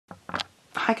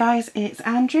Hi guys, it's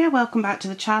Andrea. Welcome back to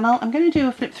the channel. I'm going to do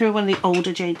a flip through one of the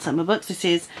older Jade summer books. This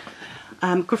is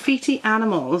Graffiti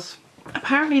Animals.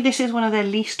 Apparently this is one of their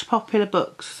least popular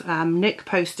books. Nick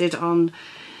posted on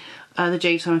the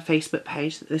Jade Summer Facebook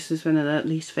page that this is one of their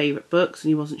least favourite books and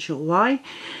he wasn't sure why.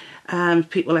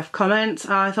 People left comments.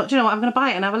 I thought, you know what, I'm going to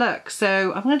buy it and have a look.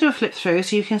 So I'm going to do a flip through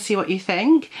so you can see what you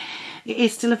think. It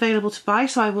is still available to buy,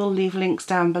 so I will leave links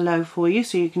down below for you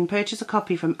so you can purchase a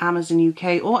copy from Amazon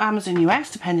UK or Amazon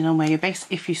US, depending on where you're based,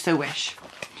 if you so wish.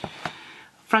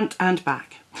 Front and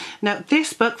back. Now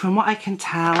this book, from what I can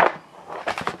tell,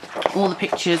 all the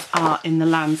pictures are in the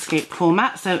landscape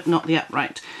format, so not the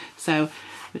upright. So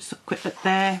just a quick look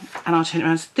there and I'll turn it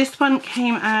around. So this one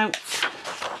came out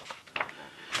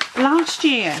last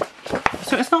year,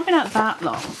 so it's not been out that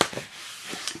long,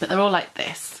 but they're all like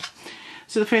this.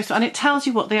 So the first one, and it tells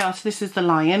you what they are. So this is the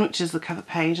lion, which is the cover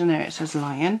page, and there it says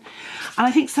lion. And I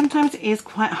think sometimes it is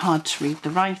quite hard to read the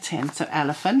writing. So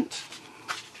elephant,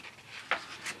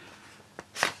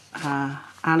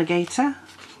 alligator,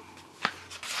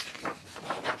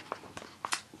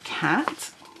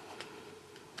 cat,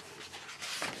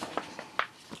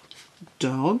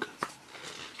 dog,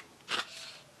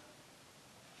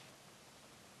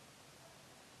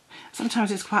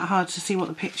 sometimes it's quite hard to see what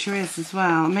the picture is as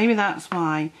well. Maybe that's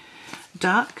why.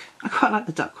 Duck. I quite like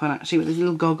the duck one actually with his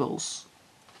little goggles.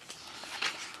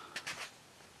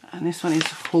 And this one is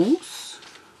horse.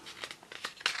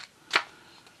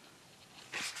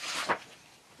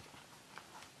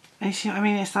 And you see what I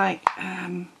mean? It's like,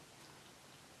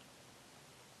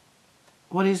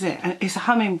 what is it? It's a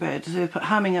hummingbird. So they put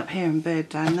humming up here and bird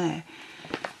down there.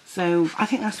 So I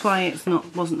think that's why it's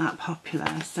wasn't that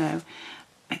popular. So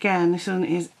again, this one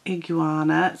is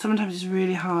iguana. Sometimes it's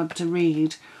really hard to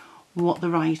read what the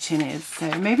writing is. So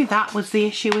maybe that was the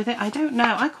issue with it. I don't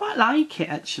know. I quite like it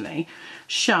actually.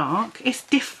 Shark. It's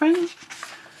different.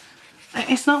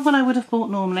 It's not what I would have bought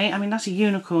normally. I mean, that's a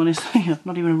unicorn. It's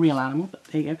not even a real animal, but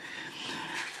there you go.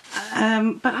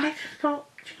 But I thought,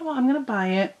 you know what, I'm going to buy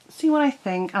it, see what I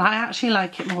think. And I actually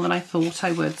like it more than I thought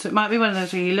I would. So it might be one of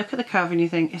those where you look at the cover and you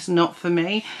think, it's not for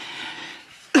me.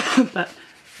 But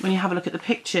when you have a look at the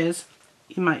pictures,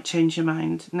 you might change your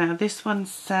mind. Now this one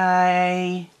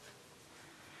say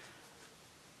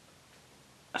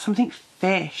something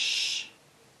fish.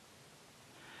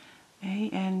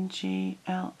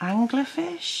 A-N-G-L,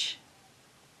 anglerfish?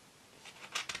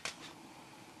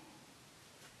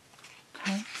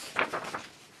 Okay.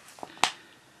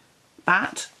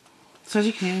 Bat. So as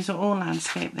you can see, these are all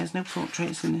landscape. There's no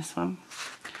portraits in this one.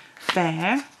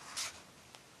 Bear.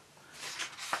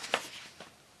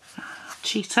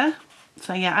 Cheetah.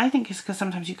 So yeah, I think it's because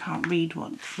sometimes you can't read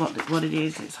what it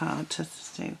is. It's hard to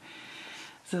do.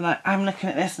 So like, I'm looking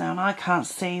at this now and I can't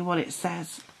see what it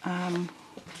says.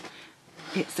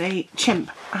 It's a chimp.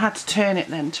 I had to turn it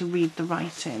then to read the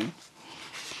writing.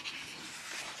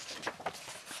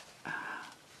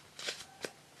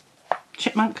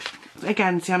 Chipmunk.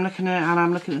 Again, see, I'm looking at it and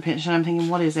I'm looking at the picture and I'm thinking,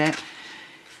 what is it?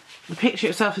 The picture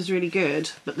itself is really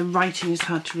good, but the writing is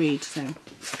hard to read. So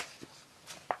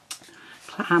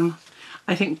clam.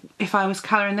 I think if I was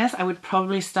colouring this, I would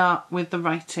probably start with the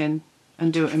writing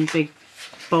and do it in big,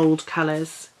 bold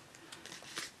colours.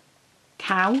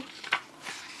 Cow.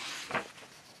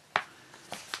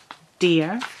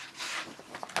 Deer.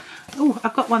 Oh,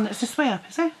 I've got one that's this way up,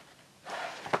 is it?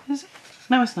 Is it?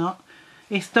 No, it's not.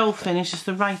 It's dolphin, it's just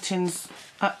the writing's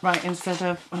upright instead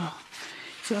of... Oh.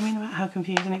 See what I mean about how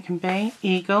confusing it can be?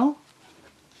 Eagle.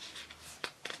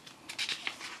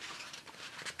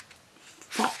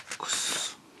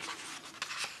 Fox.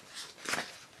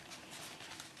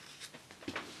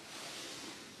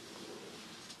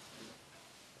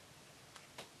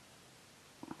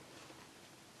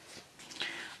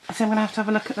 So I'm going to have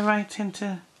a look at the writing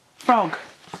to... Frog.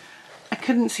 I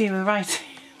couldn't see the writing.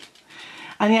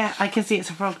 And yeah, I can see it's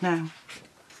a frog now.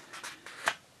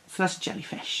 So that's a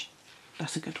jellyfish.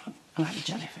 That's a good one. I like the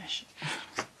jellyfish.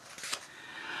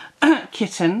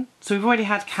 Kitten. So we've already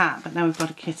had cat, but now we've got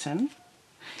a kitten.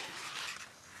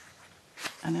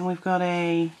 And then we've got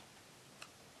a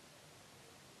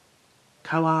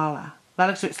koala. That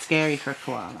looks a bit scary for a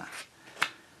koala.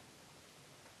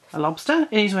 A lobster.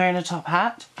 He's wearing a top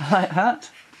hat. I like that.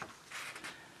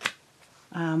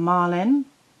 Marlin.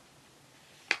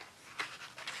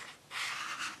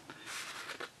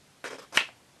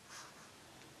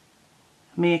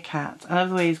 Meerkat. I love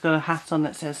the way he's got a hat on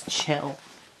that says chill.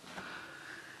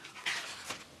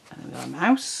 And then we've got a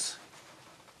mouse.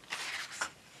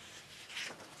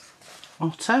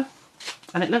 Otter.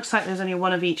 And it looks like there's only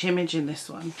one of each image in this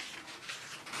one.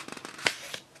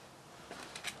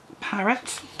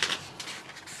 Parrot.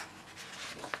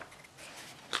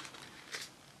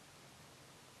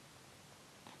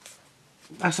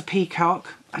 That's a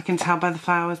peacock. I can tell by the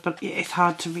flowers, but it's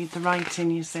hard to read the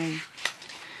writing, you see.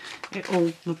 It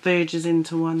all verges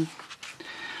into one.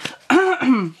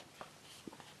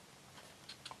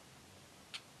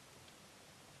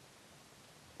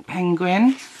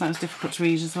 Penguin. That was difficult to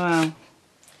read as well.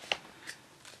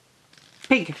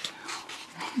 Pig.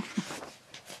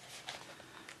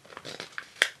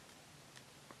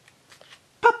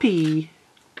 Puppy.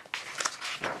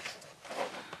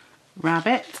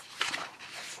 Rabbit.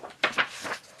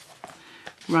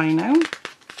 Rhino.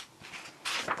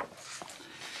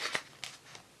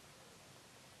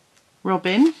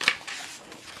 Robin.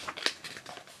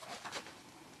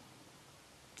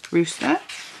 Rooster.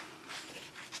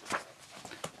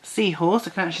 Seahorse.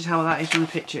 I can actually tell what that is from the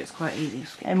picture. It's quite easy.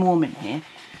 It's getting warm in here.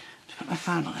 Just put my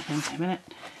fan on, I think, in a minute.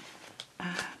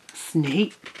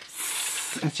 Snake.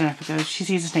 As Jennifer goes, she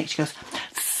sees a snake, she goes,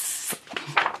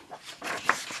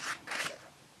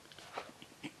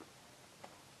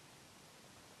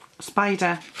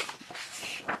 spider.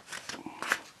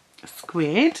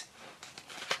 Squid.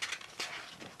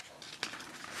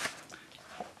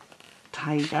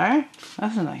 Tiger.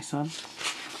 That's a nice one.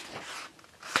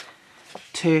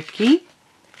 Turkey.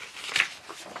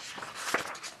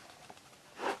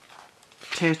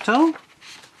 Turtle.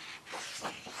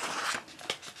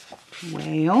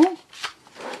 Whale.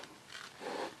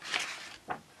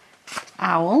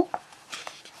 Owl.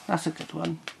 That's a good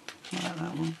one. I like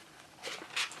that one.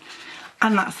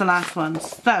 And that's the last one.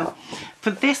 So for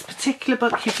this particular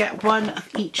book you get one of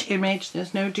each image.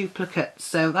 There's no duplicates,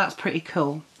 so that's pretty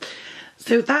cool.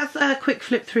 So that's a quick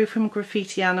flip through from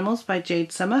Graffiti Animals by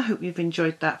Jade Summer. Hope you've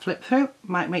enjoyed that flip through.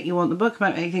 Might make you want the book,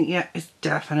 might make you think, yeah, it's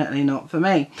definitely not for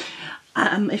me.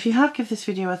 If you have, give this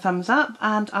video a thumbs up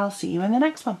and I'll see you in the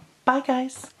next one. Bye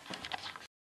guys.